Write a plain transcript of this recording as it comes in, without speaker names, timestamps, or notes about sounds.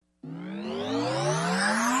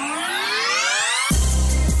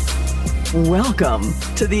Welcome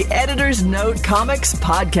to the Editor's Note Comics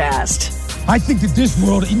Podcast. I think that this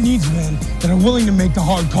world, it needs men that are willing to make the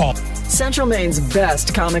hard call. Central Maine's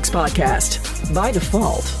best comics podcast, by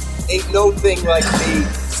default. Ain't no thing like me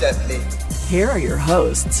except me. Here are your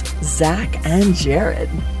hosts, Zach and Jared.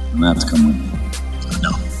 Maps come with me.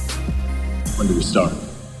 No. When do we start?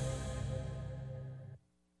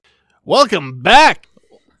 Welcome back.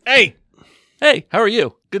 Hey, how are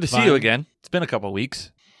you? Good to see Fine. you again. It's been a couple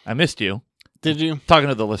weeks. I missed you. Did you? Talking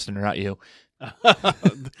to the listener, not you.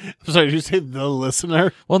 Sorry, did you say the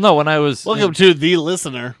listener? Well, no, when I was... Welcome to the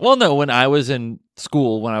listener. Well, no, when I was in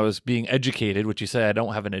school, when I was being educated, which you say I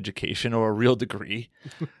don't have an education or a real degree,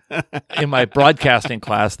 in my broadcasting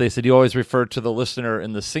class, they said you always refer to the listener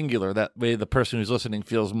in the singular. That way the person who's listening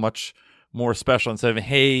feels much more special instead of,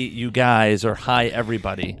 hey, you guys, or hi,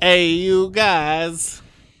 everybody. Hey, you guys.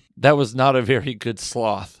 That was not a very good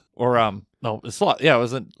sloth. Or, no, sloth. Yeah, it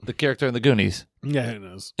wasn't the character in the Goonies. Yeah, who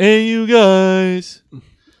knows? Hey, you guys.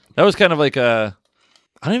 That was kind of like a...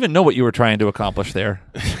 I don't even know what you were trying to accomplish there.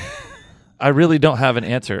 I really don't have an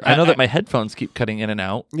answer. I know that my headphones keep cutting in and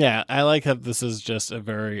out. Yeah, I like how this is just a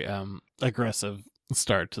very aggressive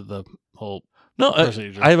start to the whole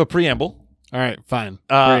procedure. I have a preamble. All right, fine.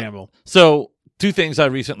 Preamble. So, two things I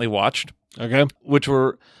recently watched, Okay. which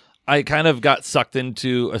were... I kind of got sucked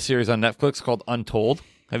into a series on Netflix called Untold.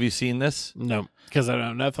 Have you seen this? No, because I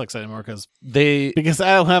don't have Netflix anymore because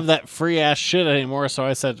I don't have that free ass shit anymore, so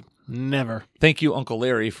I said never. Thank you, Uncle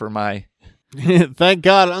Larry, for my... Thank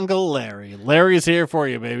God, Uncle Larry. Larry's here for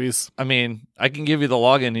you, babies. I mean, I can give you the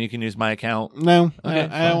login and you can use my account. No, Okay,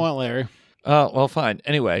 I don't want Larry. Well, fine.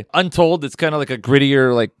 Anyway, Untold, it's kind of like a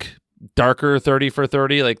grittier, like darker 30 for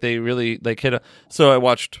 30. Like they really like hit a... So I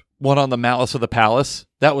watched one on the Malice of the Palace.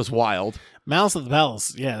 That was wild. Malice of the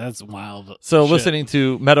Palace. Yeah, that's wild. So shit. listening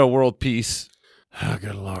to Meta World Peace Oh,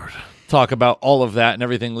 good Lord. talk about all of that and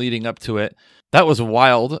everything leading up to it, that was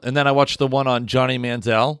wild. And then I watched the one on Johnny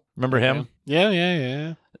Manziel. Remember him?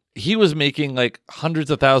 Yeah. He was making like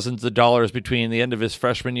hundreds of thousands of dollars between the end of his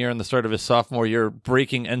freshman year and the start of his sophomore year,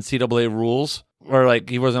 breaking NCAA rules where like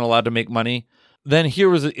he wasn't allowed to make money. Then here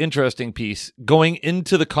was an interesting piece going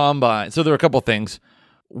into the combine. So there were a couple things.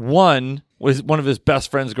 One was one of his best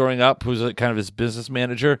friends growing up, who's like kind of his business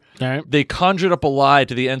manager. All right. They conjured up a lie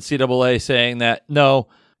to the NCAA saying that no,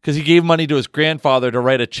 because he gave money to his grandfather to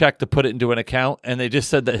write a check to put it into an account, and they just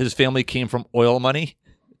said that his family came from oil money,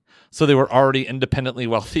 so they were already independently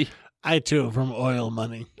wealthy. I too am from oil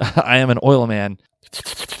money. I am an oil man.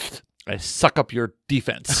 I suck up your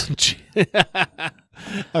defense.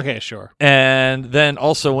 Okay, sure. And then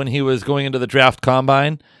also when he was going into the draft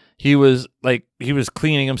combine, he was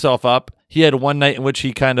cleaning himself up. He had one night in which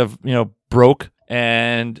he kind of, broke,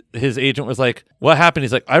 and his agent was like, what happened?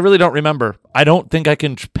 He's like, I really don't remember. I don't think I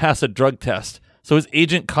can pass a drug test. So his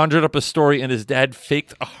agent conjured up a story, and his dad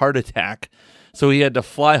faked a heart attack. So he had to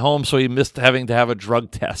fly home, so he missed having to have a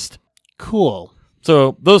drug test. Cool.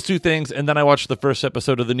 So those two things, and then I watched the first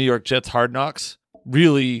episode of the New York Jets Hard Knocks.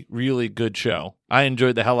 Really, really good show. I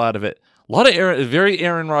enjoyed the hell out of it. A lot of very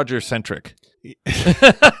Aaron Rodgers centric.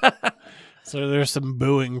 So there's some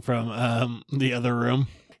booing from the other room.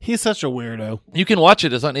 He's such a weirdo. You can watch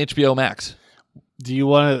it. It's on HBO Max. Do you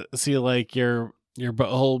want to see like your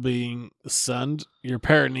butthole being sunned? Your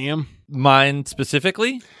perineum? Mine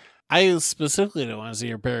specifically? I specifically don't want to see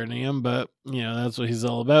your perineum, but that's what he's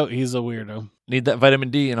all about. He's a weirdo. Need that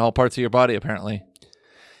vitamin D in all parts of your body, apparently.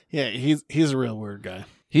 Yeah, he's a real weird guy.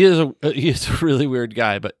 He is a really weird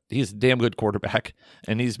guy, but he's a damn good quarterback,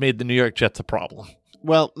 and he's made the New York Jets a problem.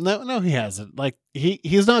 Well, no, he hasn't. Like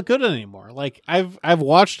he's not good anymore. Like I've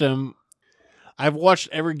watched him. I've watched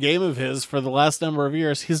every game of his for the last number of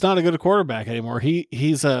years. He's not a good quarterback anymore.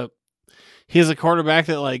 He's a quarterback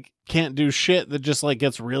that like can't do shit, that just like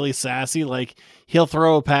gets really sassy. Like he'll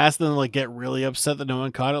throw a pass and then like get really upset that no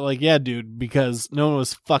one caught it. Like, yeah, dude, because no one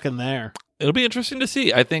was fucking there. It'll be interesting to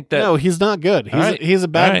see. I think that no, he's not good. He's a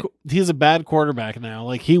bad quarterback now.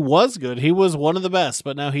 Like he was good. He was one of the best,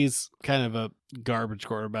 but now he's kind of a garbage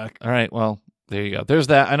quarterback. All right, well, there you go. There's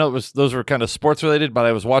that. I know those were kind of sports related, but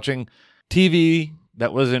I was watching TV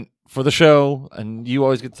that wasn't for the show, and you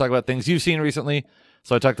always get to talk about things you've seen recently.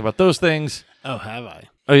 So I talked about those things. Oh, have I?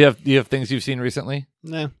 Oh, you have things you've seen recently?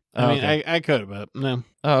 No. Oh, I mean, okay. I could, but no.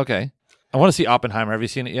 Oh, okay. I want to see Oppenheimer. Have you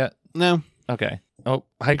seen it yet? No. Okay. Oh,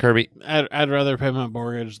 hi, Kirby. I'd rather pay my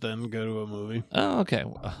mortgage than go to a movie. Oh, okay.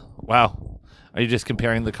 Wow. Are you just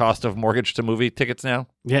comparing the cost of mortgage to movie tickets now?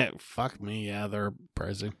 Yeah, fuck me. Yeah, they're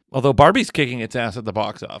pricey. Although Barbie's kicking its ass at the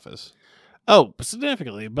box office. Oh,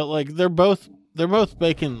 significantly. But like they're both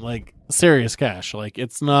making like serious cash. Like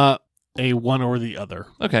it's not a one or the other.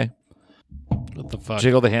 Okay. What the fuck?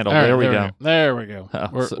 Jiggle the handle. All right, there we go. There we go.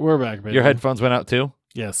 Oh, We're back, baby. Your headphones went out too?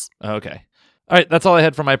 Yes. Okay. All right. That's all I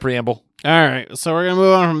had for my preamble. All right. So we're going to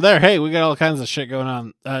move on from there. Hey, we got all kinds of shit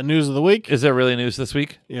going on. News of the week. Is there really news this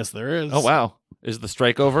week? Yes, there is. Oh, wow. Is the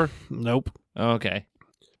strike over? Nope. Okay.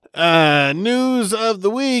 News of the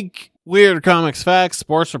week. Weird comics facts,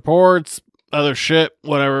 sports reports, other shit,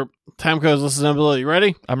 whatever. Time codes, listen and ability. You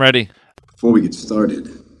ready? I'm ready. Before we get started,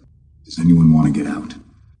 does anyone want to get out?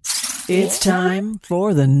 It's time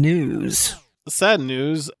for the news. Sad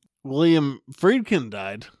news. William Friedkin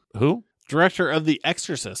died. Who? Director of The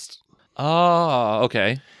Exorcist. Oh,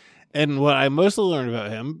 okay. And what I mostly learned about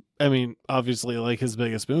him, I mean, obviously like his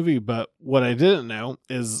biggest movie, but what I didn't know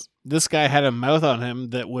is this guy had a mouth on him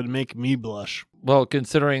that would make me blush. Well,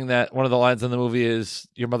 considering that one of the lines in the movie is,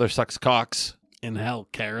 your mother sucks cocks. In hell,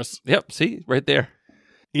 Karis. Yep, see? Right there.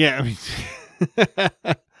 Yeah, I mean...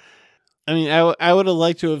 I would have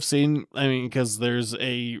liked to have seen, because there's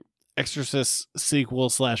a Exorcist sequel /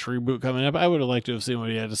 reboot coming up. I would have liked to have seen what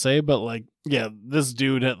he had to say, but like, yeah, this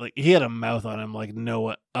dude had he had a mouth on him like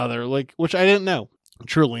no other, which I didn't know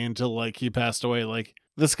truly until he passed away. Like,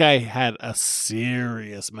 this guy had a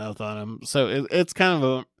serious mouth on him, so it's kind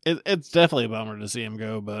of it's definitely a bummer to see him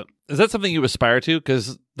go. But is that something you aspire to?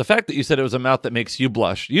 Because the fact that you said it was a mouth that makes you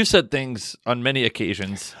blush, you said things on many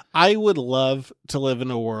occasions. I would love to live in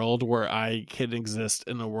a world where I can exist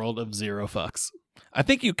in a world of zero fucks. I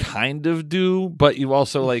think you kind of do, but you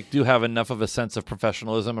also do have enough of a sense of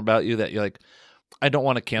professionalism about you that you're like, I don't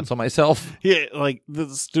want to cancel myself. Yeah,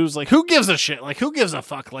 this dude's who gives a shit? Who gives a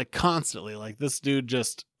fuck? Constantly. This dude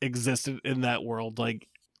just existed in that world,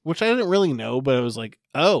 which I didn't really know, but I was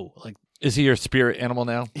oh, is he your spirit animal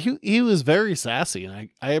now? He was very sassy, and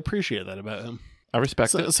I appreciate that about him. I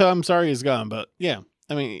respect it. So I'm sorry he's gone, but yeah,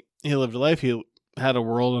 he lived a life. He had a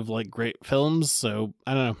world of great films. So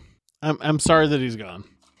I don't know. I'm sorry that he's gone.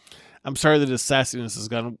 I'm sorry that his sassiness is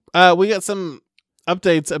gone. We got some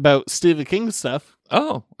updates about Stephen King stuff.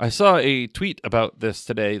 Oh, I saw a tweet about this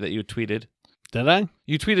today that you tweeted. Did I?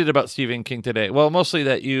 You tweeted about Stephen King today. Well, mostly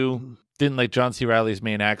that you didn't like John C. Reilly's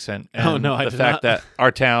main accent. And oh, no, I did not. The fact that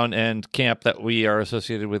our town and camp that we are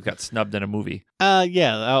associated with got snubbed in a movie.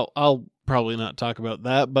 Yeah, I'll probably not talk about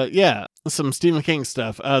that. But yeah, some Stephen King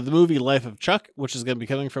stuff. The movie Life of Chuck, which is going to be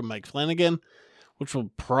coming from Mike Flanagan, which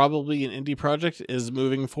will probably be an indie project, is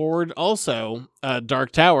moving forward. Also,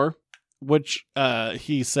 Dark Tower, which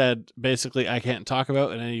he said basically I can't talk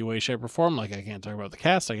about in any way, shape, or form. I can't talk about the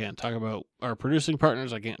cast. I can't talk about our producing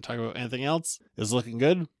partners. I can't talk about anything else. Is looking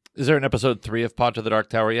good. Is there an episode 3 of Pod to the Dark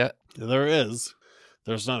Tower yet? There is.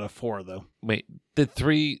 There's not a 4, though. Wait, did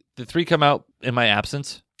 3 come out in my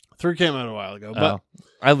absence? 3 came out a while ago, but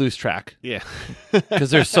I lose track. Yeah.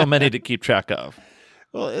 Because there's so many to keep track of.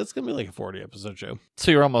 Well, it's going to be a 40 episode show.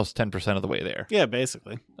 So you're almost 10% of the way there. Yeah,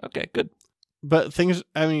 basically. Okay, good. But things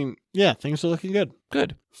are looking good.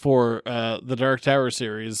 Good. For the Dark Tower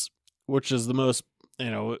series, which is the most,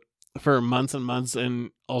 for months and months,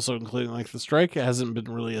 and also including the strike, it hasn't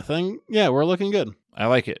been really a thing. Yeah, we're looking good. I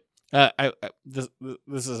like it. This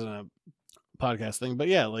isn't a podcast thing, but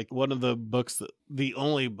yeah, one of the books, the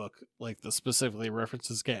only book that specifically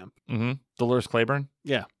references camp. Mm-hmm. Dolores Claiborne?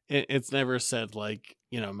 Yeah. It's never said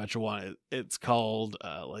Metro One. It's called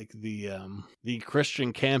the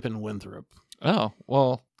Christian camp in Winthrop. Oh,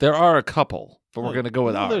 well, there are a couple, but we're going to go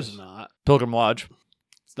with ours. There's not. Pilgrim Lodge.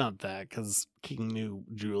 It's not that, because King knew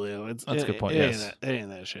Julio. That's a good point, yes. It ain't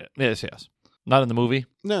that shit. Yes. Not in the movie?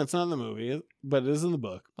 No, it's not in the movie, but it is in the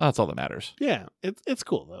book. Well, that's all that matters. Yeah, it's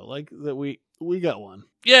cool, though. That we got one.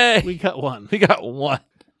 Yay! We got one. We got one.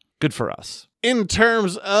 Good for us. In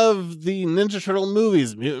terms of the Ninja Turtle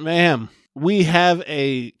movies, Mutant Mayhem, we have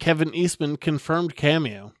a Kevin Eastman confirmed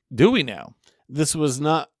cameo. Do we now? This was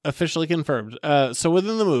not officially confirmed. So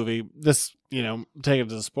within the movie, this, take it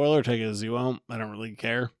as a spoiler, take it as you won't. I don't really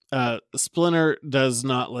care. Splinter does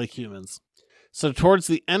not like humans. So towards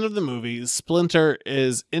the end of the movie, Splinter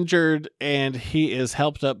is injured and he is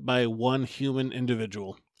helped up by one human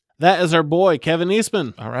individual. That is our boy, Kevin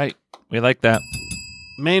Eastman. All right. We like that.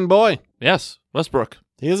 Main boy. Yes, Westbrook.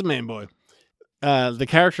 He is a main boy. The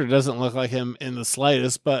character doesn't look like him in the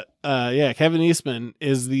slightest, but Kevin Eastman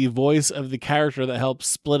is the voice of the character that helps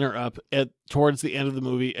Splinter up towards the end of the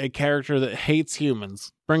movie, a character that hates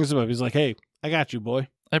humans. Brings him up. He's like, hey, I got you, boy.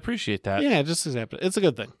 I appreciate that. Yeah, just accept it. It's a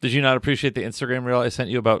good thing. Did you not appreciate the Instagram reel I sent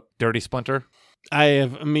you about Dirty Splinter? I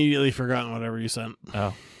have immediately forgotten whatever you sent.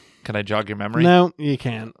 Oh, can I jog your memory? No, you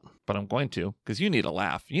can't. But I'm going to, because you need a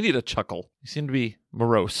laugh. You need a chuckle. You seem to be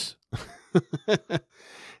morose.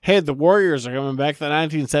 Hey, the Warriors are coming back. The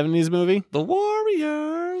 1970s movie. The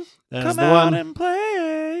Warriors. That is come the out one. And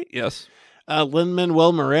play. Yes.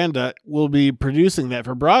 Lin-Manuel Miranda will be producing that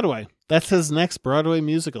for Broadway. That's his next Broadway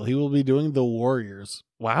musical. He will be doing The Warriors.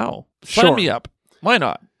 Wow. Sure. Sign me up. Why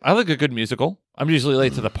not? I like a good musical. I'm usually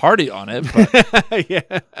late to the party on it, but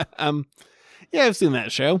Yeah. Yeah, I've seen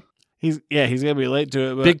that show. He's gonna be late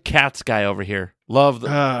to it. But big Cats guy over here. Love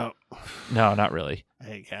the. No, not really. I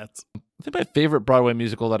hate Cats. I think my favorite Broadway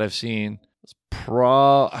musical that I've seen is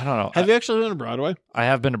I don't know. Have you actually been to Broadway? I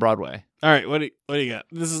have been to Broadway. All right, what do you got?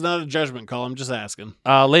 This is not a judgment call. I'm just asking.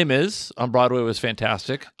 Les Mis on Broadway was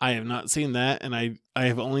fantastic. I have not seen that, and I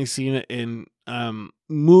have only seen it in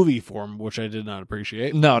movie form, which I did not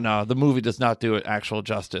appreciate. No, the movie does not do it actual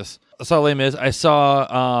justice. I saw Les Mis. I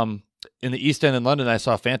saw in the East End in London. I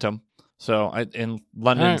saw Phantom. So in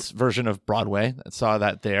London's version of Broadway, I saw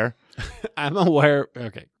that there. I'm aware.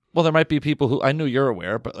 Okay. Well, there might be people who I knew you're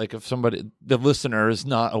aware, but like if the listener is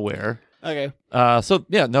not aware. Okay. So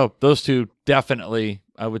yeah, no, those two definitely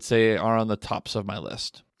I would say are on the tops of my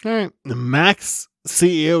list. All right. The Max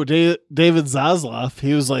CEO David Zaslav,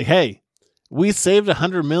 he was like, "Hey, we saved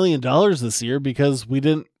 $100 million this year because we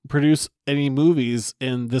didn't produce any movies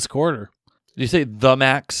in this quarter." Did you say the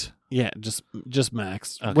Max? Yeah, just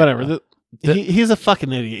Max. Okay, Whatever. well, He's a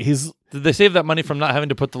fucking idiot. Did they save that money from not having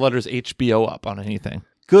to put the letters HBO up on anything?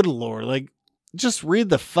 Good Lord. Like, just read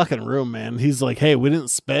the fucking room, man. He's like, "Hey, we didn't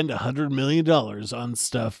spend $100 million on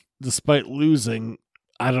stuff despite losing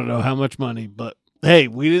I don't know how much money, but hey,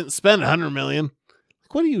 we didn't spend $100 million."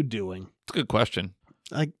 Like, what are you doing? It's a good question.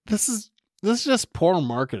 Like, this is just poor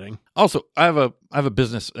marketing. Also, I have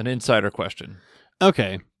an insider question.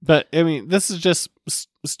 Okay, but I mean, this is just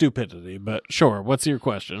stupidity. But sure, what's your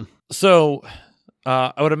question? So,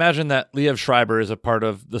 I would imagine that Liev Schreiber is a part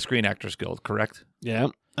of the Screen Actors Guild, correct? Yeah,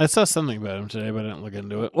 I saw something about him today, but I didn't look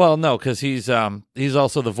into it. Well, no, because he's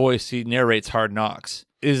also the voice. He narrates Hard Knocks.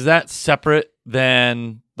 Is that separate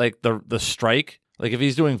than like the strike? Like if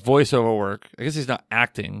he's doing voiceover work, I guess he's not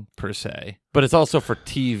acting per se, but it's also for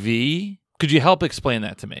TV. Could you help explain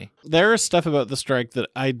that to me? There is stuff about the strike that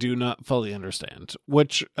I do not fully understand,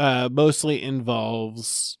 which mostly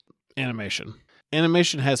involves animation.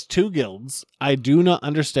 Animation has two guilds. I do not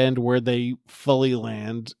understand where they fully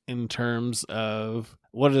land in terms of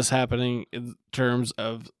what is happening in terms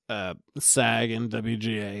of SAG and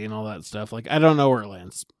WGA and all that stuff. Like, I don't know where it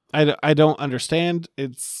lands. I don't understand.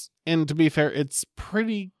 And to be fair, it's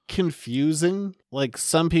pretty confusing. Like,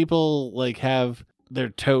 some people like have their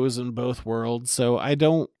toes in both worlds, so I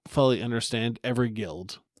don't fully understand every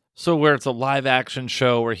guild. So where it's a live action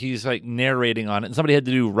show where he's like narrating on it and somebody had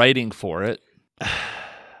to do writing for it.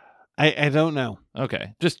 I don't know.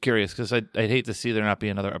 Okay. Just curious because I'd hate to see there not be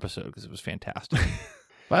another episode because it was fantastic.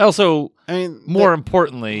 But I also, more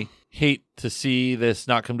importantly, hate to see this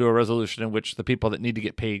not come to a resolution in which the people that need to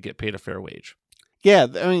get paid a fair wage. Yeah.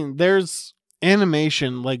 I mean, there's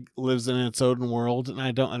animation like lives in its own world, and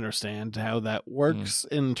I don't understand how that works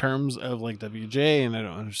in terms of like WJ, and I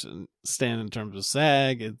don't understand in terms of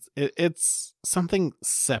SAG. It's something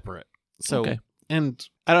separate. So, okay. And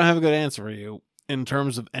I don't have a good answer for you in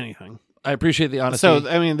terms of anything. I appreciate the honesty. So,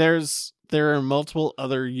 I mean, there are multiple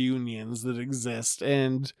other unions that exist,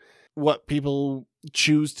 and what people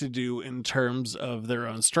choose to do in terms of their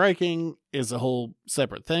own striking is a whole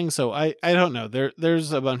separate thing. So I don't know.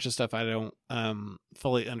 There's a bunch of stuff I don't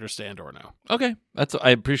fully understand or know. Okay.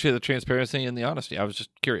 I appreciate the transparency and the honesty. I was just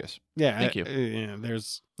curious. Yeah. Thank you. Yeah,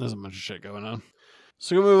 there's a bunch of shit going on.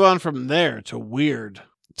 So we'll move on from there to weird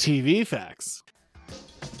TV facts.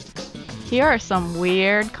 Here are some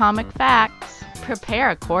weird comic facts.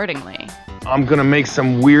 Prepare accordingly. I'm gonna make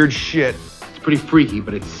some weird shit. It's pretty freaky,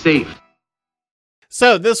 but it's safe.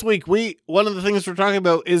 So this week, one of the things we're talking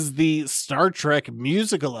about is the Star Trek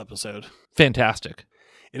musical episode. Fantastic.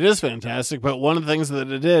 It is fantastic, but one of the things that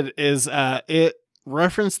it did is it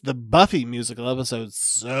referenced the Buffy musical episode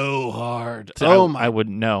so hard. I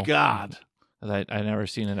wouldn't know. God. I never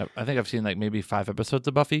seen it. I think I've seen like maybe 5 episodes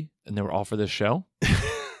of Buffy, and they were all for this show.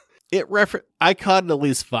 I caught at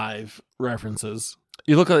least 5 references.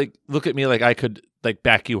 You look at me like I could like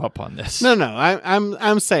back you up on this. No,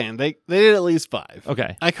 I'm saying they did at least 5.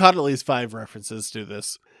 Okay, I caught at least 5 references to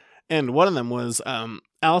this, and one of them was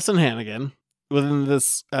Allison Hannigan within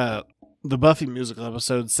this the Buffy musical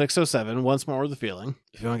episode 607. Once More with the Feeling.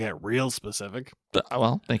 If you want to get real specific,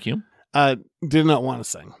 well, thank you. Did not want to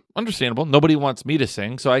sing. Understandable. Nobody wants me to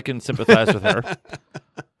sing, so I can sympathize with her.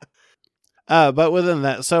 But within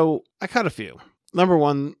that, so I caught a few. Number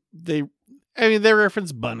one, they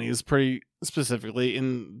reference bunnies pretty specifically.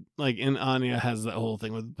 In Anya has that whole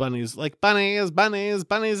thing with bunnies, like bunnies,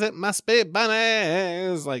 it must be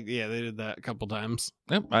bunnies. Like, yeah, they did that a couple times.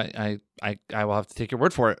 Yep, I will have to take your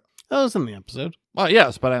word for it. That was in the episode. Well,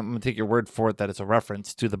 yes, but I'm going to take your word for it that it's a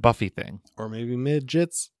reference to the Buffy thing. Or maybe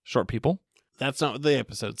midgets. Short people. That's not what the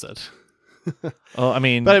episode said. Well, I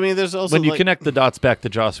mean, there's also when you connect the dots back to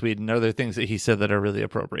Joss Whedon, are there things that he said that are really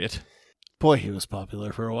appropriate? Boy, he was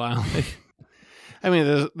popular for a while. I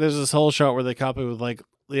mean, there's this whole shot where they copy with like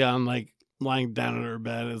Leon like lying down in her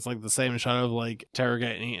bed. It's like the same shot of like Tara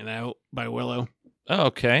getting eaten out by Willow. Oh,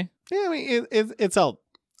 okay. Yeah, I mean, it's all,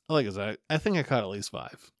 like I said, I think I caught at least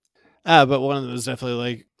 5. But one of them is definitely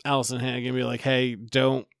like Allison Hannigan be like, hey,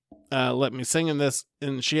 don't let me sing in this.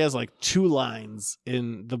 And she has like 2 lines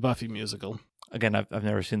in the Buffy musical. Again, I've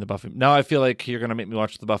never seen the Buffy. Now I feel like you're going to make me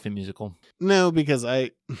watch the Buffy musical. No, because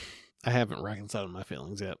I haven't reconciled my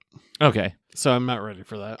feelings yet. Okay. So I'm not ready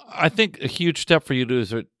for that. I think a huge step for you to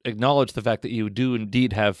is acknowledge the fact that you do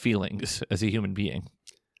indeed have feelings as a human being.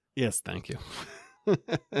 Yes, thank you.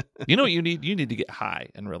 You know what you need? You need to get high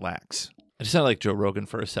and relax. I just sound like Joe Rogan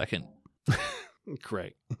for a second.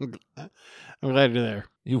 Great. I'm glad you're there.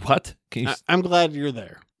 You what? I'm glad you're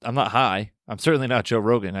there. I'm not high. I'm certainly not Joe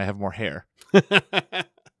Rogan. I have more hair.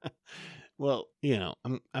 Well, you know,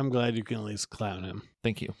 I'm glad you can at least clown him.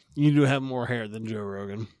 Thank you. You do have more hair than Joe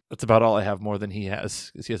Rogan. That's about all I have more than he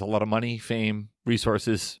has. Because he has a lot of money, fame,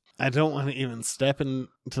 resources. I don't want to even step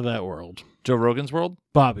into that world. Joe Rogan's world?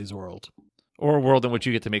 Bobby's world. Or a world in which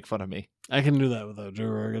you get to make fun of me. I can do that without Joe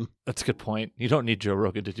Rogan. That's a good point. You don't need Joe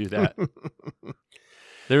Rogan to do that.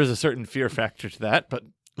 There is a certain fear factor to that, but...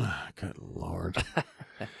 Good Lord.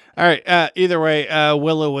 All right. Either way,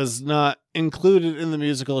 Willow was not included in the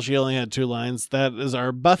musical. She only had 2 lines. That is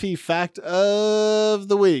our Buffy fact of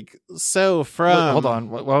the week. So from... Wait, hold on.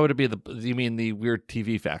 Why would it be you mean the weird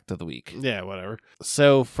TV fact of the week? Yeah, whatever.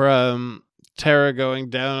 So from Tara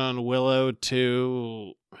going down on Willow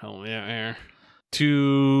to... Help me out here.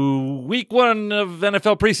 To week 1 of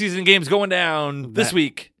NFL preseason games going down this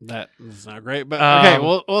week. That is not great, but okay,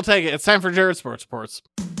 we'll take it. It's time for Jared Sports Reports.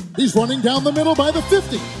 He's running down the middle by the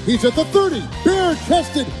 50. He's at the 30.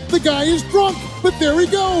 Bare-chested. The guy is drunk, but there he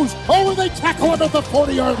goes. Oh, and they tackle him at the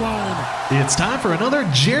 40-yard line. It's time for another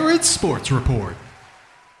Jared Sports Report.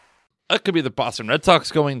 That could be the Boston Red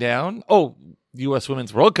Sox going down. Oh, U.S.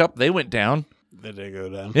 Women's World Cup, they went down. They did go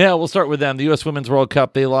down. Yeah, we'll start with them. The U.S. Women's World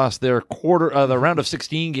Cup, they lost their the round of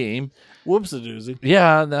 16 game. Whoops-a-doozy.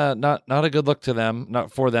 Yeah, not a good look to them,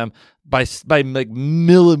 not for them, by like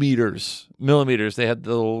millimeters. They had the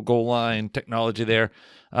little goal line technology there.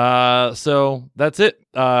 So that's it.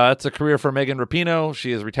 That's a career for Megan Rapinoe.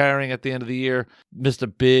 She is retiring at the end of the year. Missed a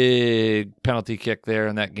big penalty kick there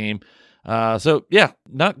in that game. So yeah,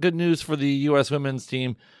 not good news for the U.S. women's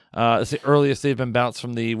team. It's the earliest they've been bounced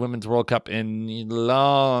from the Women's World Cup in a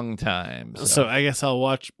long time. So I guess I'll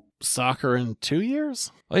watch soccer in 2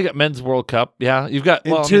 years? Well, you got Men's World Cup. Yeah, you've got...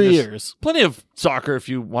 In 2 years. Plenty of soccer if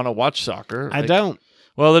you want to watch soccer. I don't.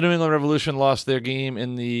 Well, the New England Revolution lost their game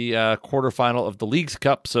in the quarterfinal of the Leagues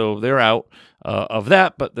Cup, so they're out of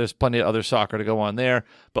that, but there's plenty of other soccer to go on there.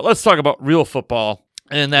 But let's talk about real football.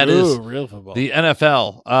 And that is real football. The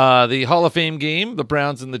NFL. The Hall of Fame game, the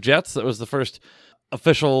Browns and the Jets. That was the first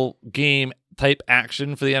official game type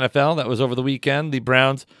action for the NFL. That was over the weekend. The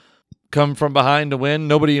Browns come from behind to win.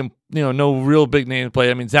 Nobody, no real big name to play.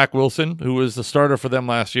 I mean, Zach Wilson, who was the starter for them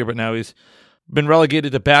last year, but now he's been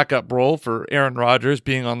relegated to backup role for Aaron Rodgers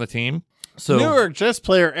being on the team. So New York Jets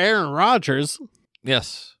player Aaron Rodgers.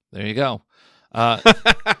 Yes, there you go.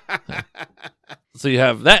 So you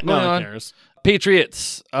have that going on. Cares.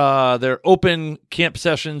 Patriots, their open camp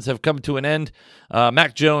sessions have come to an end.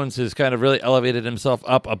 Mac Jones has kind of really elevated himself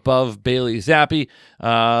up above Bailey Zappi.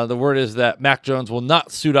 The word is that Mac Jones will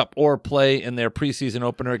not suit up or play in their preseason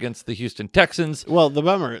opener against the Houston Texans. Well, the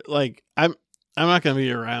bummer, I'm not going to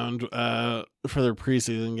be around for their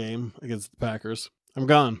preseason game against the Packers. I'm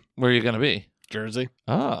gone. Where are you going to be? Jersey.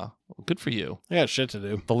 Ah, well, good for you. I got shit to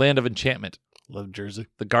do. The land of enchantment. Love Jersey.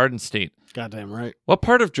 The Garden State. Goddamn right. What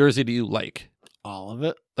part of Jersey do you like? All of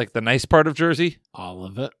it. Like the nice part of Jersey? All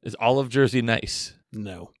of it. Is all of Jersey nice?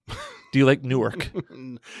 No. Do you like Newark?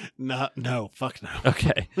 No, fuck no.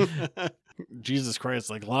 Okay. Jesus Christ,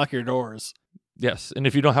 lock your doors. Yes, and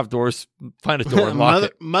if you don't have doors, find a door and lock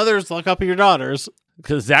it. Mothers, lock up your daughters.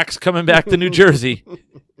 Because Zach's coming back to New Jersey.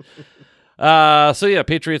 So yeah,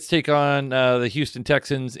 Patriots take on the Houston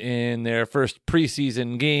Texans in their first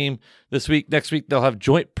preseason game this week. Next week, they'll have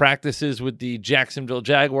joint practices with the Jacksonville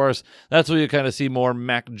Jaguars. That's where you kind of see more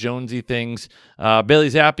Mac Jonesy things. Bailey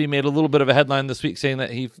Zappi made a little bit of a headline this week saying that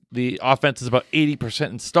the offense is about 80%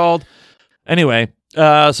 installed. Anyway,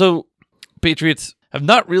 so Patriots have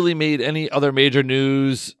not really made any other major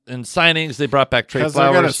news and signings. They brought back Trey Flowers.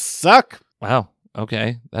 They're gonna suck. Wow.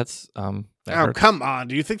 Okay, that's That Oh, hurts. come on.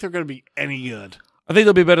 Do you think they're going to be any good? I think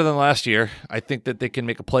they'll be better than last year. I think that they can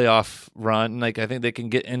make a playoff run. Like, I think they can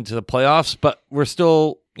get into the playoffs, but we're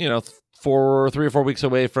still, 3 or 4 weeks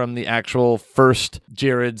away from the actual first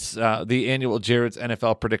Jared's, the annual Jared's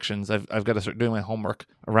NFL predictions. I've got to start doing my homework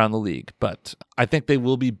around the league, but I think they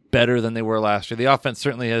will be better than they were last year. The offense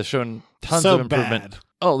certainly has shown tons of improvement. Bad.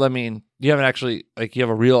 Oh, I mean, you haven't actually, you have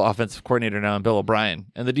a real offensive coordinator now in Bill O'Brien,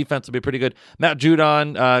 and the defense will be pretty good. Matt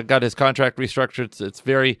Judon got his contract restructured.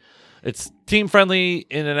 It's team friendly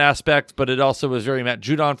in an aspect, but it also is very Matt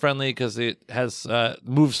Judon friendly because it has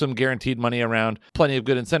moved some guaranteed money around. Plenty of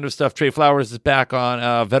good incentive stuff. Trey Flowers is back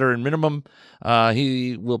on veteran minimum.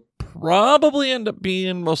 He will probably end up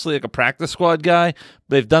being mostly like a practice squad guy.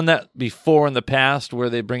 They've done that before in the past where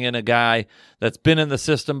they bring in a guy that's been in the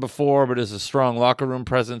system before but is a strong locker room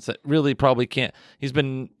presence that really probably can't. He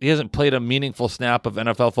hasn't played a meaningful snap of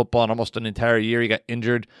NFL football in almost an entire year. He got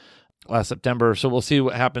injured last September, so we'll see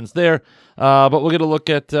what happens there. But we'll get a look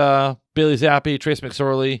at Bailey Zappi, Trace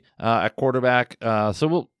McSorley at quarterback. So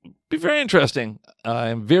we'll be very interesting.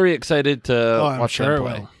 I'm very excited to watch them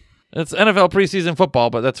play. It's NFL preseason football,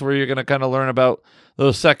 but that's where you're going to kind of learn about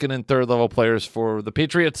those second and third level players for the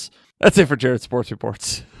Patriots. That's it for Jared Sports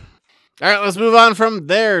Reports. All right, let's move on from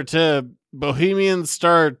there to Bohemian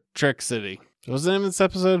Star Trek City. What was the name of this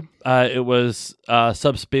episode? It was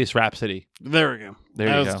Subspace Rhapsody. There we go.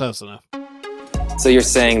 That was close enough. So you're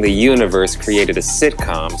saying the universe created a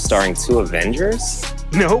sitcom starring 2 Avengers?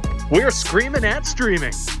 Nope, we're screaming at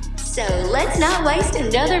streaming. So let's not waste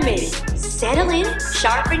another minute. Settle in,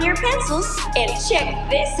 sharpen your pencils, and check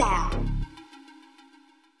this out.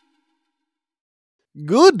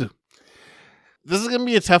 Good. This is going to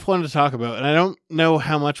be a tough one to talk about, and I don't know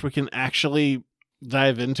how much we can actually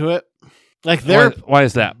dive into it. Why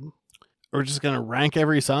is that? We're just going to rank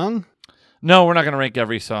every song? No, we're not going to rank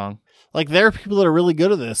every song. There are people that are really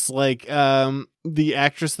good at this. The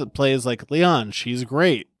actress that plays Leon, she's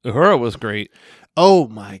great. Uhura was great. Oh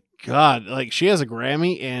my God. She has a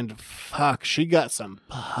Grammy and fuck, she got some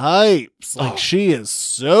pipes. She is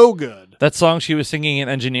so good. That song she was singing in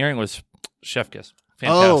Engineering was chef kiss.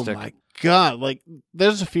 Fantastic. Oh my God.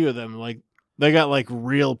 There's a few of them. They got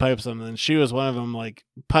real pipes on them. And she was one of them.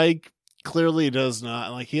 Pike clearly does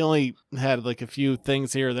not. He only had a few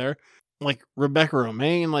things here or there. Rebecca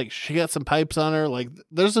Romaine, she got some pipes on her.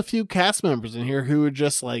 There's a few cast members in here who would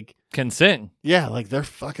just can sing. Yeah, they're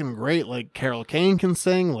fucking great. Carol Kane can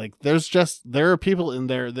sing. There are people in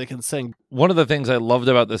there that can sing. One of the things I loved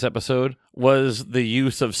about this episode was the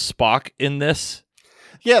use of Spock in this.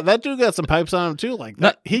 Yeah, that dude got some pipes on him too.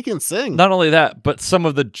 He can sing. Not only that, but some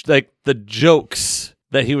of the the jokes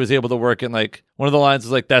that he was able to work in. One of the lines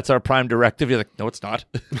is that's our prime directive. You're like, no, it's not.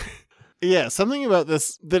 Yeah, something about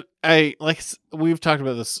this that we've talked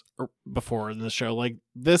about this before in the show.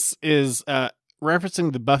 This is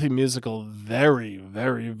referencing the Buffy musical very,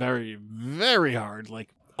 very, very, very hard.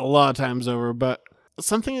 A lot of times over. But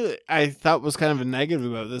something that I thought was kind of a negative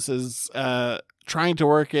about this is trying to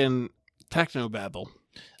work in technobabble.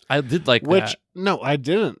 I did that. No, I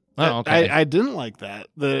didn't. Oh, okay. I didn't like that.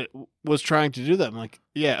 That was trying to do that. I'm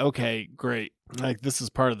yeah, okay, great. This is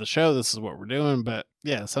part of the show. This is what we're doing. But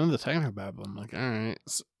yeah, some of the technobabble, I'm all right,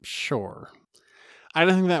 sure. I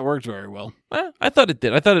don't think that worked very well. I thought it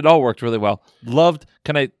did. I thought it all worked really well. Loved.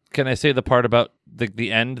 Can I say the part about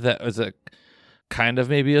the end that was a kind of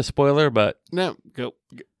maybe a spoiler, but no, go.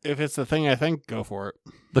 If it's the thing I think, go for it.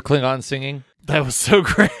 The Klingon singing. That was so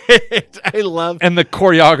great. I love. And the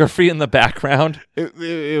choreography in the background.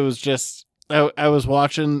 It was just. I was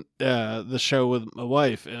watching the show with my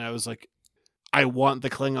wife, and I was like, I want the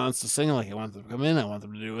Klingons to sing. I want them to come in. I want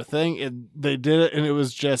them to do a thing. And they did it, and it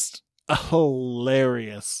was just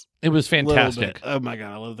hilarious. It was fantastic. Oh my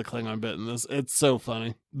God, I love the Klingon bit in this. It's so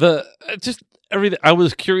funny. Everything. I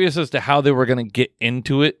was curious as to how they were going to get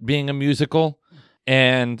into it being a musical.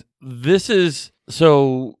 And this is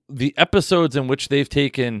so the episodes in which they've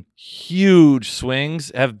taken huge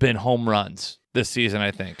swings have been home runs this season,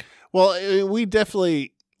 I think. Well, we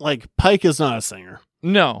definitely Pike is not a singer.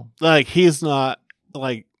 No. He's not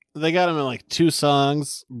they got him in 2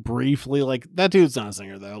 songs briefly. That dude's not a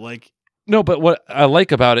singer though. No, but what I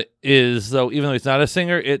like about it is though, even though he's not a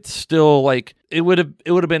singer, it's still it would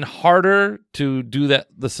have been harder to do that,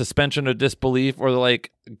 the suspension of disbelief or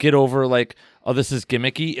get over oh, this is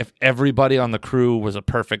gimmicky if everybody on the crew was a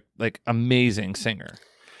perfect, amazing singer.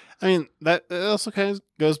 I mean, that also kind of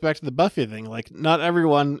goes back to the Buffy thing. Not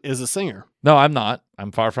everyone is a singer. No, I'm not.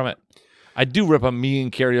 I'm far from it. I do rip a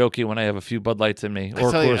mean karaoke when I have a few Bud Lights in me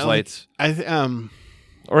or Coors Lights.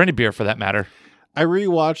 Or any beer for that matter. I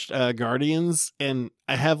rewatched Guardians, and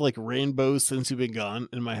I have like Rainbows Since You've Been Gone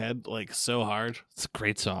in my head, like so hard. It's a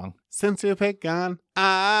great song. Since you've been gone,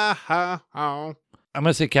 ha. I'm going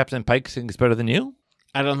to say Captain Pike sings better than you.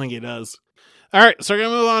 I don't think he does. All right, so we're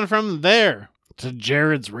going to move on from there to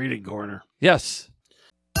Jared's Reading Corner. Yes.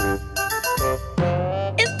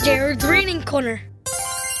 It's Jared's Reading Corner.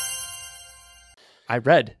 I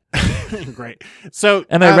read. Great. So,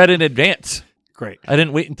 and I read in advance. Great. I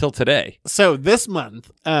didn't wait until today. So this month,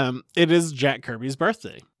 it is Jack Kirby's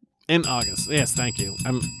birthday in August. Yes, thank you.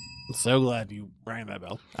 I'm so glad you rang that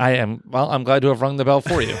bell. I am. Well, I'm glad to have rung the bell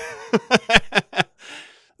for you.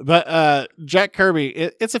 But Jack Kirby,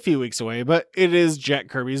 it's a few weeks away, but it is Jack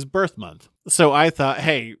Kirby's birth month. So I thought,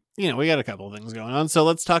 hey, we got a couple of things going on, so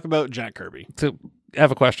let's talk about Jack Kirby. So I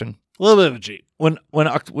have a question. A little bit of a G. When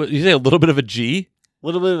you say a little bit of a G? A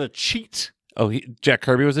little bit of a cheat. Oh, Jack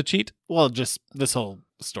Kirby was a cheat? Well, just this whole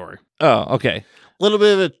story. Oh, okay. A little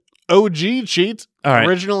bit of an OG cheat. All right.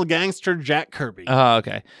 Original gangster Jack Kirby. Oh,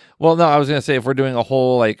 okay. Well, no, I was going to say, if we're doing a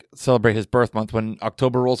whole, celebrate his birth month, when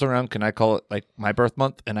October rolls around, can I call it, my birth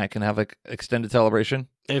month, and I can have, extended celebration?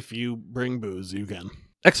 If you bring booze, you can.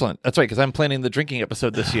 Excellent. That's right, because I'm planning the drinking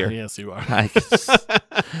episode this year. Yes, you are.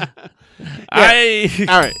 All right.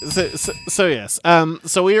 So yes.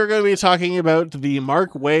 So we are going to be talking about the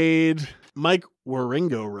Mark Waringo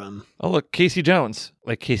run. Oh, look, Casey Jones.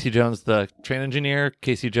 Like Casey Jones, the train engineer.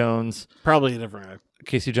 Casey Jones. Probably a different guy.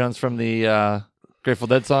 Casey Jones from the Grateful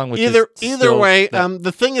Dead song. Which either way,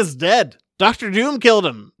 the thing is dead. Dr. Doom killed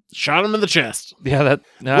him. Shot him in the chest. Yeah,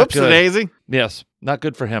 Whoopsie-daisy. Yes, not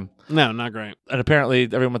good for him. No, not great. And apparently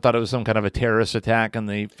everyone thought it was some kind of a terrorist attack, and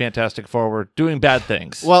the Fantastic Four were doing bad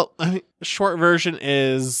things. Well, short version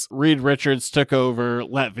is Reed Richards took over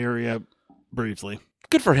Latveria briefly.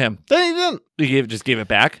 Good for him. Then he didn't. He just gave it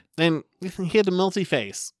back. And he had a melty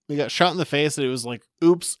face. He got shot in the face, and it was like,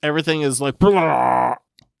 oops, everything is like on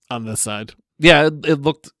this side. Yeah, it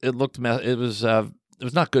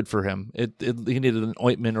was not good for him. He needed an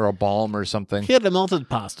ointment or a balm or something. He had a melted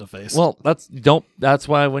pasta face. Well, that's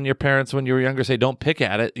why when your parents, when you were younger, say don't pick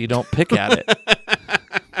at it, you don't pick at it.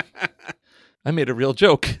 I made a real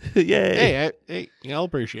joke. Yay. Hey, I'll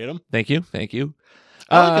appreciate him. Thank you.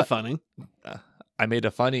 I like a funny. I made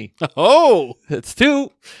a funny. Oh, it's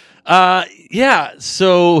two. Yeah.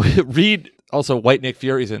 So Reed, also White Nick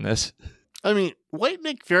Fury's in this. I mean, White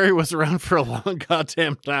Nick Fury was around for a long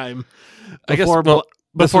goddamn time. Before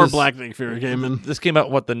Black Nick Fury came in. This came out,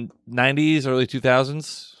 the 90s, early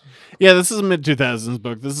 2000s? Yeah, this is a mid-2000s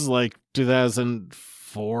book. This is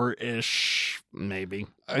 2004-ish, maybe.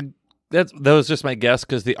 That was just my guess,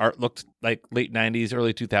 because the art looked like late 90s,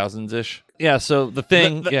 early 2000s-ish. Yeah, so the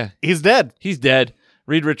thing, he's dead. He's dead.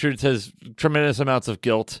 Reed Richards has tremendous amounts of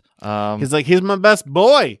guilt. He's like, he's my best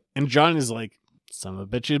boy. And Johnny's like, son of a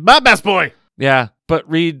bitch, he's my best boy. Yeah,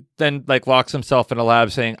 but Reed then locks himself in a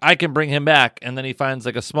lab saying, I can bring him back. And then he finds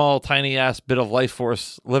a small, tiny ass bit of life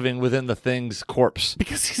force living within the thing's corpse.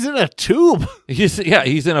 Because he's in a tube. He's in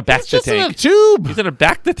a Bacta tank. In a tube. He's in a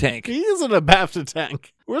Bacta tank. He's in a Bacta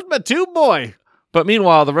tank. Where's my tube boy? But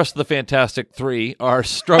meanwhile, the rest of the Fantastic Three are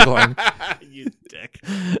struggling. You dick.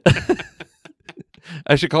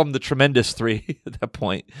 I should call them the Tremendous Three at that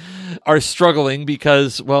point, are struggling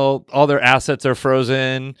because, all their assets are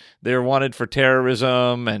frozen. They're wanted for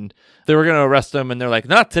terrorism, and they were going to arrest them, and they're like,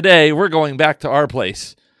 not today. We're going back to our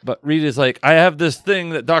place. But Reed is like, I have this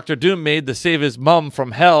thing that Dr. Doom made to save his mom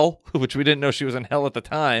from hell, which we didn't know she was in hell at the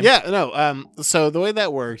time. Yeah, no. So the way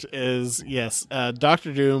that worked is, yes,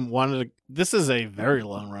 Dr. Doom wanted to, this is a very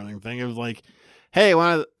long-running thing of hey, I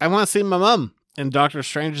want to see my mom. And Doctor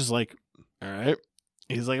Strange is like, all right.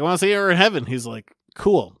 He's like, I want to see her in heaven. He's like,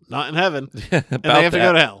 cool, not in heaven. And they have to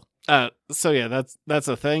go to hell. So yeah, that's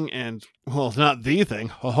a thing. And not the thing.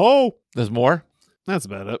 Ho-ho. There's more? That's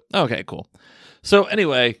about it. Okay, cool. So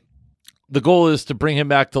anyway, the goal is to bring him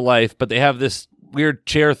back to life, but they have this weird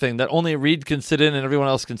chair thing that only Reed can sit in and everyone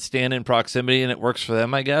else can stand in proximity, and it works for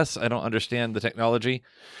them, I guess. I don't understand the technology.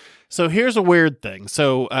 So here's a weird thing.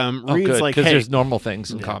 So Reed's like, hey, there's normal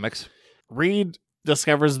things in comics. Reed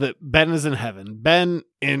discovers that Ben is in heaven. Ben,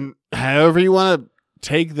 in however you want to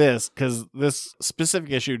take this, because this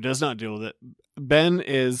specific issue does not deal with it, Ben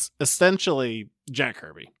is essentially Jack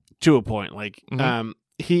Kirby to a point.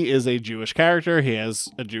 He is a Jewish character. He has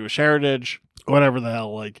a Jewish heritage, whatever the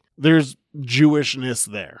hell. There's Jewishness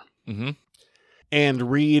there. Mm-hmm.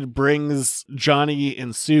 And Reed brings Johnny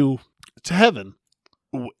and Sue to heaven.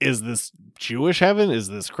 Is this Jewish heaven? Is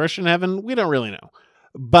this Christian heaven? We don't really know.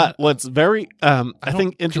 But what's very, I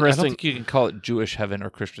think, interesting... I don't think you can call it Jewish heaven or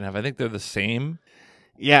Christian heaven. I think they're the same.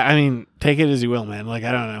 Yeah, I mean, take it as you will, man. Like,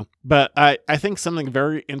 I don't know. But I think something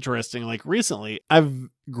very interesting, like recently, I've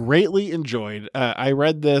greatly enjoyed. I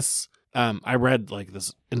read this. I read like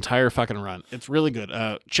this entire fucking run. It's really good.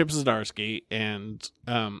 Chip Zdarsky and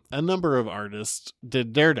a number of artists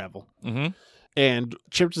did Daredevil. Mm-hmm. And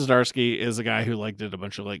Chip Zdarsky is a guy who like did a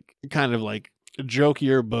bunch of like kind of like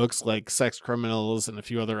jokier books like Sex Criminals and a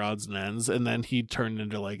few other odds and ends, and then he turned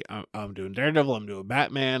into like I'm doing Daredevil, I'm doing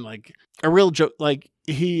Batman, like a real joke. Like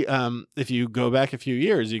he if you go back a few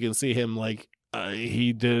years, you can see him like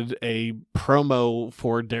he did a promo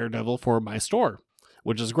for Daredevil for my store,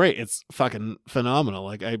 which is great. It's fucking phenomenal.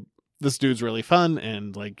 Like this dude's really fun,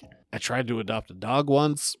 and like I tried to adopt a dog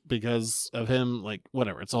once because of him. Like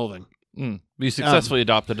whatever, it's a whole thing. You successfully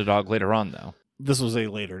adopted a dog later on, though. This was a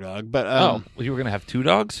later dog, but well, you were gonna have 2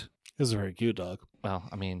 dogs. It was a very cute dog. Well,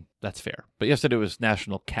 I mean that's fair. But yesterday was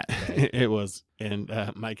National Cat Day. It was, and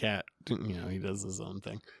my cat, he does his own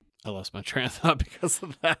thing. I lost my train of thought because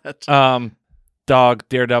of that. Dog,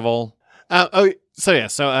 Daredevil.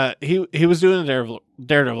 He was doing a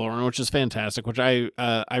Daredevil run, which is fantastic. Which I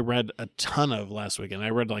read a ton of last weekend. I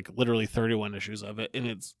read like literally 31 issues of it, and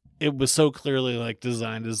it was so clearly like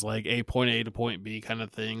designed as like a point A to point B kind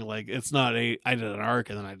of thing. Like it's not I did an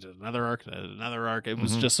arc and then I did another arc and I did another arc. It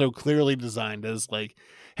was just so clearly designed as like,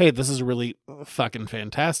 hey, this is really fucking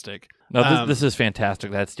fantastic. No, this is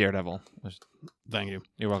fantastic. That's Daredevil. Thank you.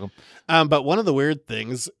 You're welcome. But one of the weird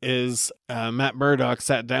things is Matt Murdock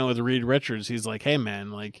sat down with Reed Richards. He's like, hey,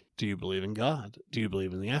 man, like, do you believe in God? Do you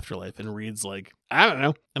believe in the afterlife? And Reed's like, I don't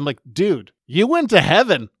know. I'm like, dude, you went to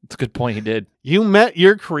heaven. That's a good point. He did. You met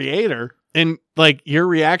your creator. And like your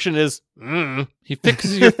reaction is, He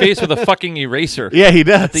fixes your face with a fucking eraser. Yeah, he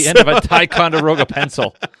does. At the end of a Ticonderoga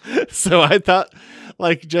pencil. So I thought,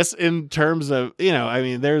 like, just in terms of, I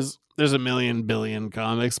mean, there's a million billion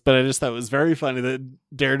comics, but I just thought it was very funny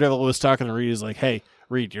that Daredevil was talking to Reed. He's like, hey,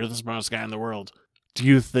 Reed, you're the smartest guy in the world. Do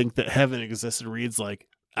you think that heaven exists? And Reed's like,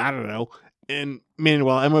 I don't know. And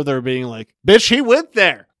meanwhile, I'm over there being like, bitch, he went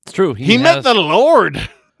there. It's true. He met the Lord.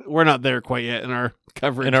 We're not there quite yet in our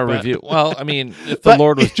coverage. In our review. Well, I mean, if the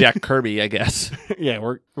Lord was Jack Kirby, I guess. Yeah,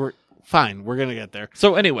 we're fine. We're going to get there.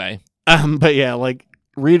 So anyway. But yeah, like,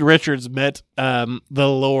 Reed Richards met the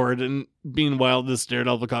Lord, and meanwhile, this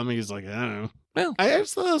Daredevil comic is like, I don't know. Well, I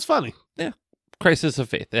just thought it was funny. Yeah. Crisis of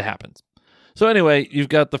faith. It happens. So anyway, you've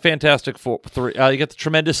got the Fantastic Four. You got the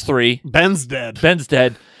Tremendous 3. Ben's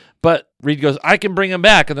dead. But Reed goes, I can bring him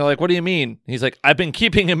back. And they're like, what do you mean? He's like, I've been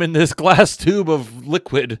keeping him in this glass tube of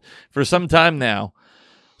liquid for some time now.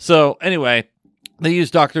 So anyway, they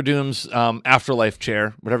use Dr. Doom's afterlife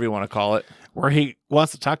chair, whatever you want to call it. Where he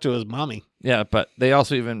wants to talk to his mommy. Yeah, but they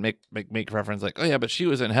also even make reference like, oh yeah, but she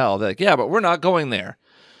was in hell. They're like, yeah, but we're not going there.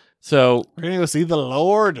 So we're going to go see the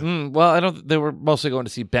Lord. Well, they were mostly going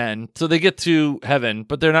to see Ben. So they get to heaven,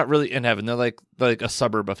 but they're not really in heaven. They're like a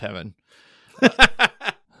suburb of heaven.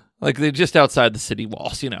 Like they're just outside the city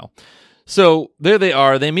walls, So there they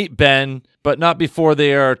are. They meet Ben, but not before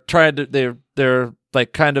they are they're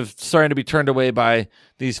like kind of starting to be turned away by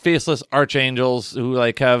these faceless archangels who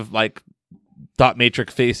like have like dot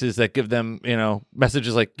matrix faces that give them,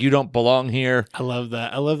 messages like, you don't belong here. I love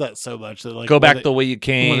that. I love that so much. That like go back the way you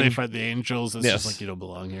came. When they fight the angels, it's just like, you don't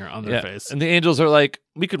belong here on their face. And the angels are like,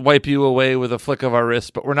 we could wipe you away with a flick of our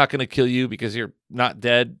wrist, but we're not going to kill you because you're not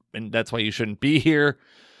dead. And that's why you shouldn't be here,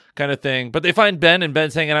 kind of thing. But they find Ben, and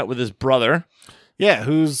Ben's hanging out with his brother. Yeah,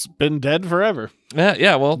 who's been dead forever.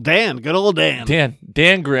 Yeah, well, Dan, good old Dan.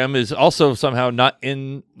 Dan Grimm is also somehow not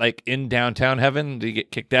in downtown heaven. Did he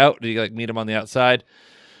get kicked out? Did he meet him on the outside?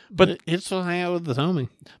 But it's to hang out with the homie.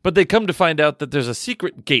 But they come to find out that there's a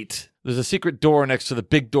secret gate. There's a secret door next to the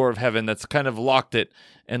big door of heaven that's kind of locked it,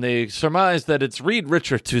 and they surmise that it's Reed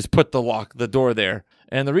Richards who's put the door there.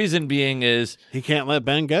 And the reason being is he can't let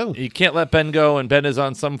Ben go. He can't let Ben go, and Ben is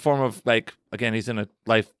on some form of again, he's in a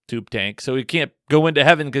life tube tank, so he can't go into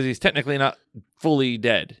heaven because he's technically not fully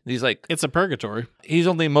dead. He's like, it's a purgatory. He's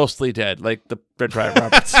only mostly dead, like the Red Private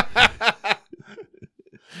Roberts.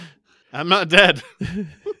 I'm not dead.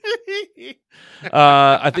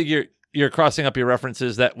 I think you're crossing up your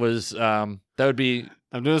references. That would be.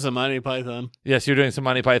 I'm doing some Monty Python. Yes, you're doing some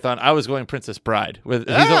Monty Python. I was going Princess Bride.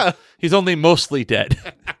 He's only mostly dead.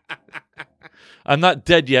 I'm not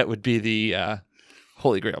dead yet would be the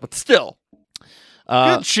Holy Grail, but still.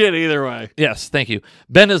 Good shit either way. Yes, thank you.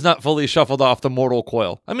 Ben is not fully shuffled off the mortal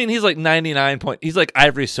coil. I mean, he's like 99 he's like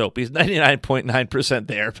Ivory Soap. He's 99.9%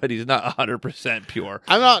 there, but he's not 100% pure.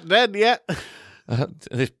 I'm not dead yet.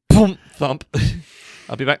 Boom, thump.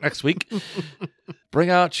 I'll be back next week. Bring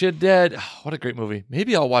out your dead. Oh, what a great movie.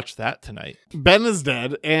 Maybe I'll watch that tonight. Ben is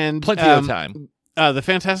dead, and plenty of time. The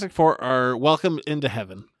Fantastic Four are welcomed into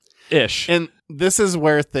heaven. Ish. And this is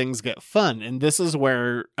where things get fun. And this is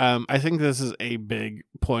where I think this is a big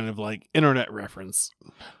point of like internet reference.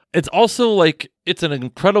 It's also like it's an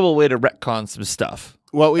incredible way to retcon some stuff.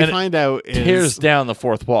 What we find out is tears down the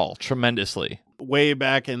fourth wall tremendously. Way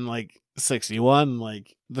back in like 61,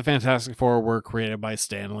 like the Fantastic Four were created by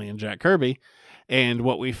Stan Lee and Jack Kirby. And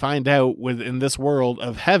what we find out within this world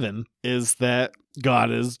of heaven is that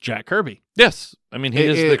God is Jack Kirby. Yes. I mean, he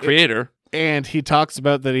is the creator. And he talks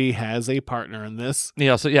about that he has a partner in this. He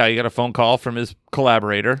also, he got a phone call from his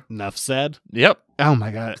collaborator. Enough said. Yep. Oh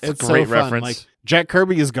my God. It's a great so fun. reference. Like Jack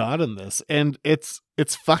Kirby is God in this. And it's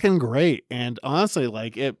fucking great. And honestly,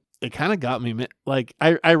 like it kind of got me, like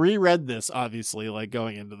I reread this obviously, like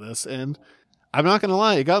going into this, and I'm not going to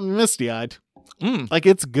lie, it got me misty eyed. Like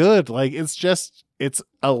it's good. Like it's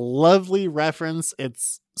a lovely reference.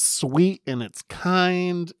 It's sweet and it's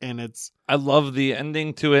kind and I love the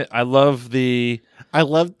ending to it. I love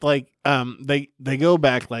like they go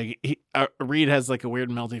back like Reed has like a weird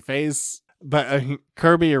melty face, but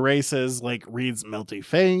Kirby erases like Reed's melty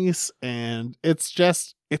face, and it's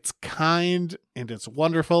kind and it's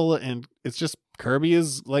wonderful, and it's just Kirby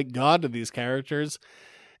is like God to these characters.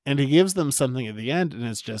 And he gives them something at the end, and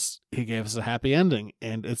he gave us a happy ending,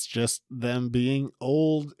 and it's just them being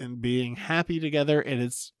old and being happy together, and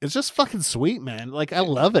it's just fucking sweet, man. Like I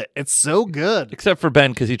love it. It's so good. Except for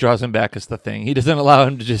Ben, because he draws him back as the Thing. He doesn't allow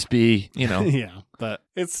him to just be, Yeah, but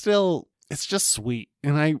it's just sweet.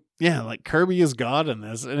 And like Kirby is God in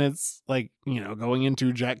this, and it's like, going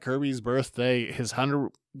into Jack Kirby's birthday,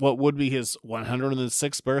 what would be his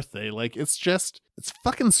 106th birthday. Like it's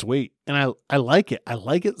fucking sweet. And I like it. I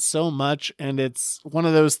like it so much. And it's one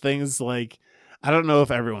of those things, like, I don't know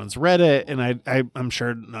if everyone's read it, and I'm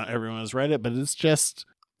sure not everyone has read it, but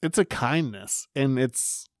it's a kindness, and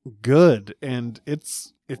it's good, and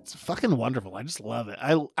it's fucking wonderful. I just love it.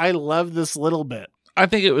 I love this little bit. I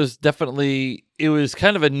think it was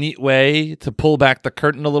kind of a neat way to pull back the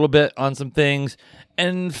curtain a little bit on some things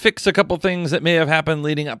and fix a couple things that may have happened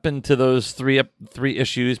leading up into those three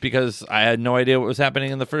issues, because I had no idea what was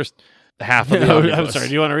happening in the first half of the omnibus. I'm sorry,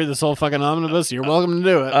 do you want to read this whole fucking omnibus? You're welcome to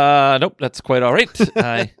do it. Nope, that's quite all right.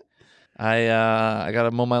 I got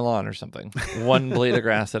to mow my lawn or something. One blade of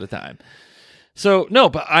grass at a time. So, no,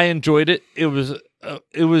 but I enjoyed it. It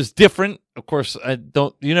was different. Of course,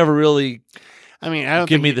 you never really... I mean, I don't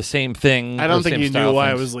give me the same thing. I don't think you knew why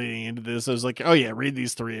I was leading into this. I was like, oh yeah, read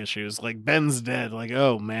these 3 issues. Like Ben's dead. Like,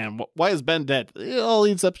 oh man, why is Ben dead? It all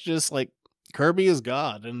leads up to just like Kirby is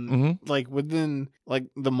God, and like within like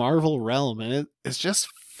the Marvel realm, and it's just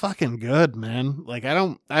fucking good, man. Like I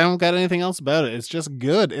don't got anything else about it. It's just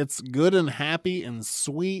good. It's good and happy and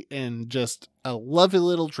sweet and just a lovely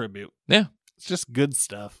little tribute. Yeah, it's just good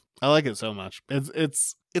stuff. I like it so much.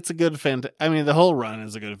 It's a good I mean, the whole run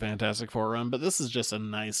is a good Fantastic Four run, but this is just a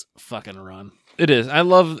nice fucking run. It is.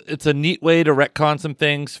 It's a neat way to retcon some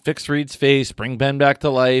things, fix Reed's face, bring Ben back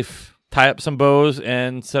to life, tie up some bows,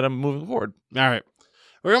 and set him moving forward. All right.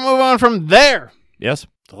 We're going to move on from there. Yes.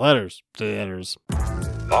 The letters to the editors.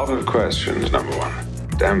 Lot of questions, number one.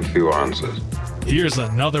 Damn few answers. Here's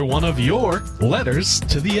another one of your letters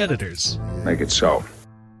to the editors. Make it so.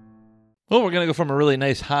 Well, we're going to go from a really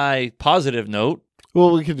nice, high, positive note.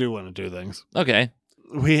 Well, we could do one of 2 things. Okay.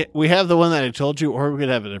 We have the one that I told you, or we could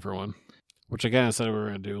have a different one, which I kind of said we were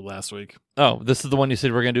going to do last week. Oh, this is the one you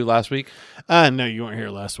said we were going to do last week? No, you weren't here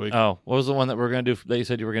last week. Oh, what was the one that we're going to do that you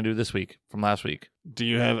said you were going to do this week from last week? Do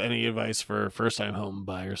you have any advice for first-time home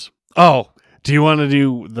buyers? Oh. Do you want to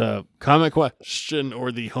do the comic question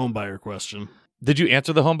or the home buyer question? Did you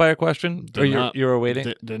answer the home buyer question? You were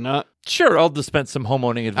waiting? Did not. Sure, I'll dispense some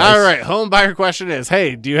homeowning advice. All right, home buyer question is,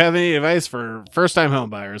 hey, do you have any advice for first-time home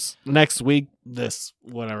buyers? Next week,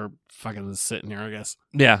 whatever fucking is sitting here, I guess.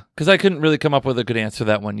 Yeah, because I couldn't really come up with a good answer to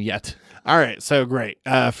that one yet. All right, so great.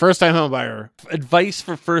 First-time home buyer. Advice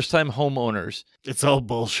for first-time homeowners. It's all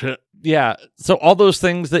bullshit. Yeah, so all those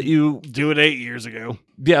things that you... Do it 8 years ago.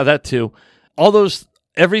 Yeah, that too.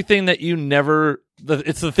 Everything that you never...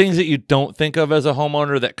 It's the things that you don't think of as a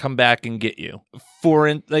homeowner that come back and get you.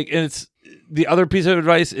 And it's the other piece of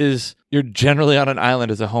advice is you're generally on an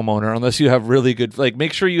island as a homeowner unless you have really good,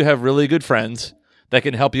 make sure you have really good friends that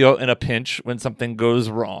can help you out in a pinch when something goes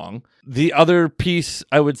wrong. The other piece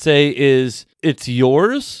I would say is it's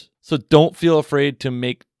yours, so don't feel afraid to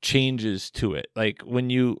make changes to it. Like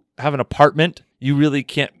when you have an apartment, you really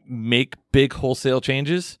can't make big wholesale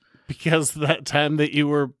changes. Because that time that you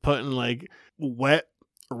were putting wet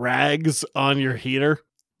rags on your heater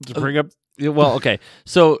to bring up. Well, okay.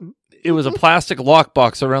 So it was a plastic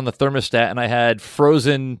lockbox around the thermostat, and I had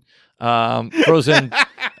frozen frozen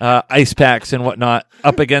ice packs and whatnot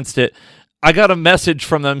up against it. I got a message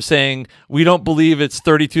from them saying, we don't believe it's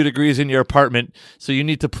 32 degrees in your apartment, so you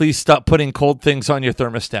need to please stop putting cold things on your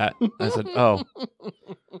thermostat. I said, oh.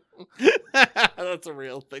 That's a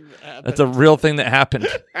real thing that happened. That's a real thing that happened.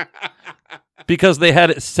 Because they had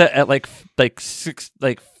it set at like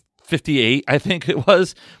 58, I think it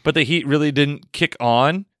was, but the heat really didn't kick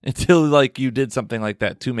on until like you did something like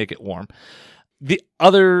that to make it warm. The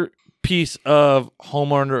other piece of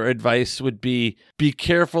homeowner advice would be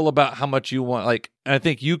careful about how much you want. Like, and I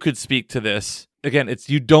think you could speak to this. Again, it's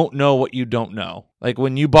you don't know what you don't know. Like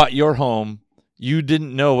when you bought your home, you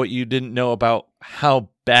didn't know what you didn't know about how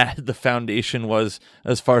bad the foundation was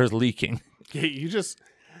as far as leaking. Yeah,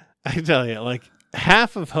 I tell you, like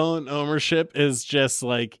half of home ownership is just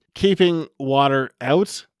like keeping water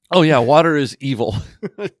out. Oh yeah, water is evil.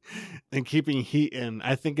 And keeping heat in,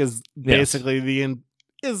 I think is basically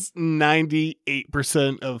is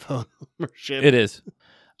 98% of home ownership. It is.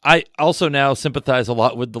 I also now sympathize a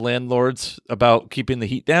lot with the landlords about keeping the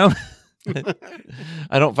heat down.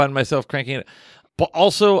 I don't find myself cranking it. But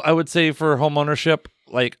also, I would say for home ownership,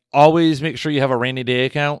 like always make sure you have a rainy day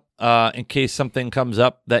account in case something comes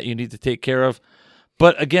up that you need to take care of.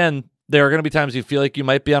 But again, there are going to be times you feel like you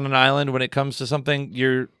might be on an island when it comes to something.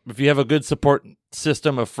 If you have a good support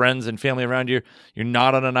system of friends and family around you, you're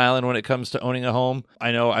not on an island when it comes to owning a home.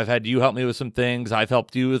 I know I've had you help me with some things. I've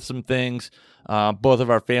helped you with some things. Both of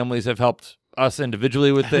our families have helped us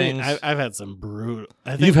individually with things. I've had some brutal.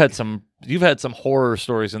 You've had some horror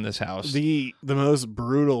stories in this house. The most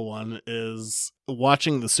brutal one is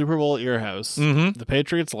watching the Super Bowl at your house. Mm-hmm. The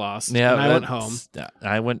Patriots lost. Yeah, and I went home.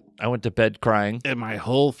 I went to bed crying, and my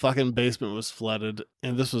whole fucking basement was flooded.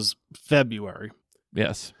 And this was February.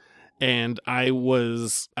 Yes, and I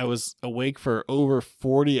was awake for over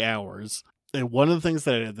 40 hours. And one of the things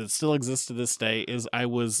that I did that still exists to this day is I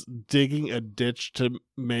was digging a ditch to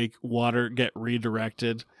make water get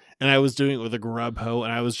redirected. And I was doing it with a grub hoe,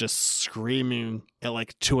 and I was just screaming at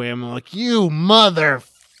like 2 a.m. I'm like, you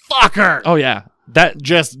motherfucker! Oh yeah,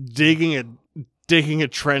 just digging a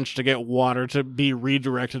trench to get water to be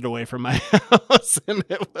redirected away from my house, and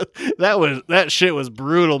that shit was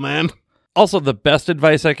brutal, man. Also, the best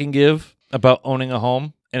advice I can give about owning a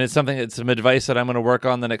home, and it's some advice that I'm going to work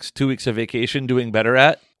on the next 2 weeks of vacation doing better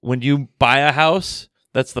at. When you buy a house,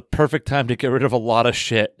 that's the perfect time to get rid of a lot of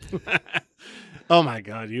shit. Oh my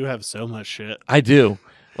God, you have so much shit. I do.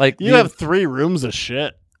 Like you have 3 rooms of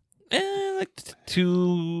shit. Like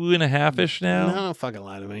 2.5-ish now. No, don't fucking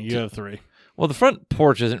lie to me. You have 3. Well, the front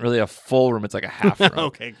porch isn't really a full room. It's like a half room.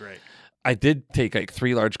 Okay, great. I did take like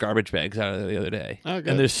 3 large garbage bags out of there the other day. Okay.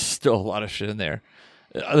 And there's still a lot of shit in there.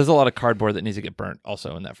 There's a lot of cardboard that needs to get burnt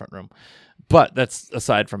also in that front room. But that's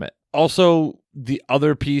aside from it. Also, the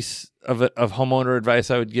other piece of homeowner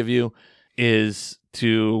advice I would give you is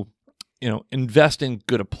to, invest in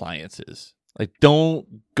good appliances. Like, don't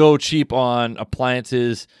go cheap on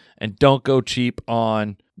appliances and don't go cheap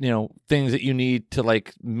on, things that you need to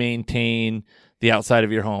like maintain the outside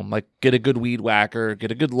of your home. Like, get a good weed whacker,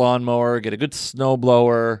 get a good lawnmower, get a good snow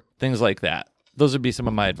blower, things like that. Those would be some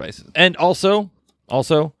of my advice. And also,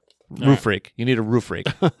 roof rake. You need a roof rake.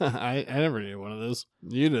 I never needed one of those.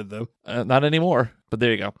 You did, though. Not anymore. But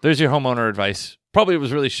there you go. There's your homeowner advice. Probably it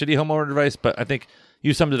was really shitty homeowner advice, but I think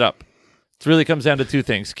you summed it up. It really comes down to 2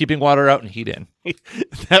 things: keeping water out and heat in.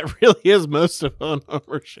 That really is most of home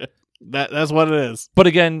ownership. That's what it is. But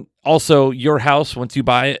again, also your house, once you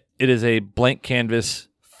buy it, it is a blank canvas.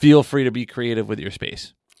 Feel free to be creative with your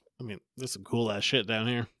space. I mean, there's some cool ass shit down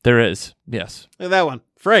here. There is. Yes. Look at that one.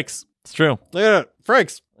 Frakes. It's true. Look at it.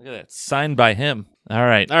 Frakes. Look at that. Signed by him. All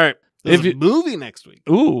right. There's a movie next week.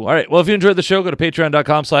 Ooh, all right. Well, if you enjoyed the show, go to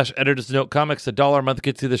patreon.com/editorsnotecomics. $1 a month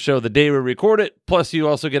gets you the show the day we record it. Plus, you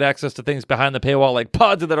also get access to things behind the paywall like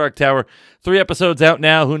Pods of the Dark Tower. 3 episodes out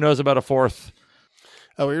now. Who knows about a 4th?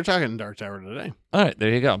 Oh, we were talking Dark Tower today. All right, there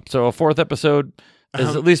you go. So a 4th episode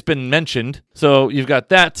has at least been mentioned. So you've got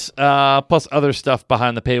that, plus other stuff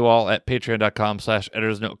behind the paywall at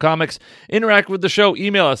patreon.com/editorsnotecomics. Interact with the show.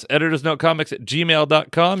 Email us,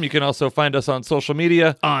 editorsnotecomics@gmail.com. You can also find us on social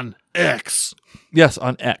media. On X. Yes,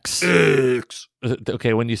 on X. X.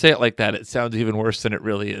 Okay, when you say it like that, it sounds even worse than it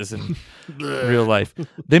really is in real life.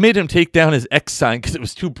 They made him take down his X sign because it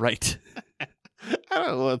was too bright. I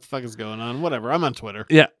don't know what the fuck is going on. Whatever. I'm on Twitter.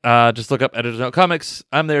 Yeah, just look up Editors Note Comics.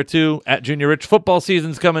 I'm there too. At Junior Rich. Football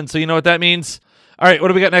season's coming, so you know what that means. All right, what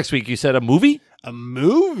do we got next week? You said a movie? A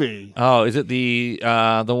movie? Oh, is it the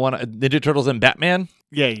one Ninja Turtles and Batman?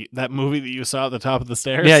 Yeah, that movie that you saw at the top of the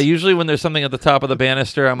stairs. Yeah, usually when there's something at the top of the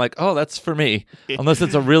banister, I'm like, oh, that's for me. Unless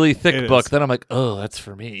it's a really thick book, then I'm like, oh, that's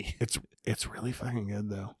for me. It's really fucking good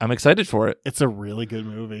though. I'm excited for it. It's a really good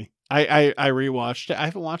movie. I rewatched it. I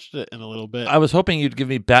haven't watched it in a little bit. I was hoping you'd give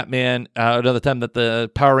me Batman another time that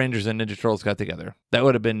the Power Rangers and Ninja Turtles got together. That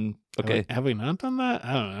would have been okay. Have we not done that?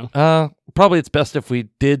 I don't know. Probably it's best if we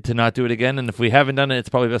did to not do it again, and if we haven't done it, it's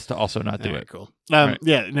probably best to also not do it. Cool. Right.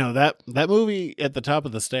 Yeah, no, that movie at the top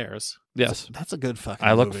of the stairs. Yes, that's a good fucking.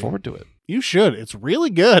 I look movie. forward to it. You should. It's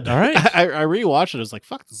really good. All right. I rewatched it. I was like,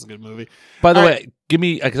 fuck, this is a good movie. By the way, give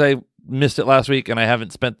me, because I missed it last week and I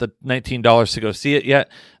haven't spent the $19 to go see it yet.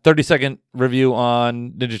 30-second review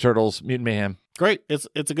on Ninja Turtles Mutant Mayhem. Great. It's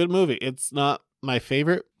a good movie. It's not my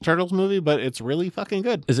favorite Turtles movie, but it's really fucking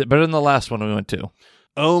good. Is it better than the last one we went to?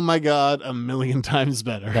 Oh my God, a million times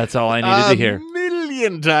better. That's all I needed to hear. A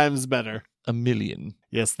million times better. A million.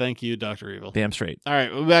 Yes, thank you, Dr. Evil. Damn straight. All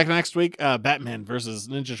right, we'll be back next week. Batman versus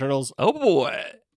Ninja Turtles. Oh boy.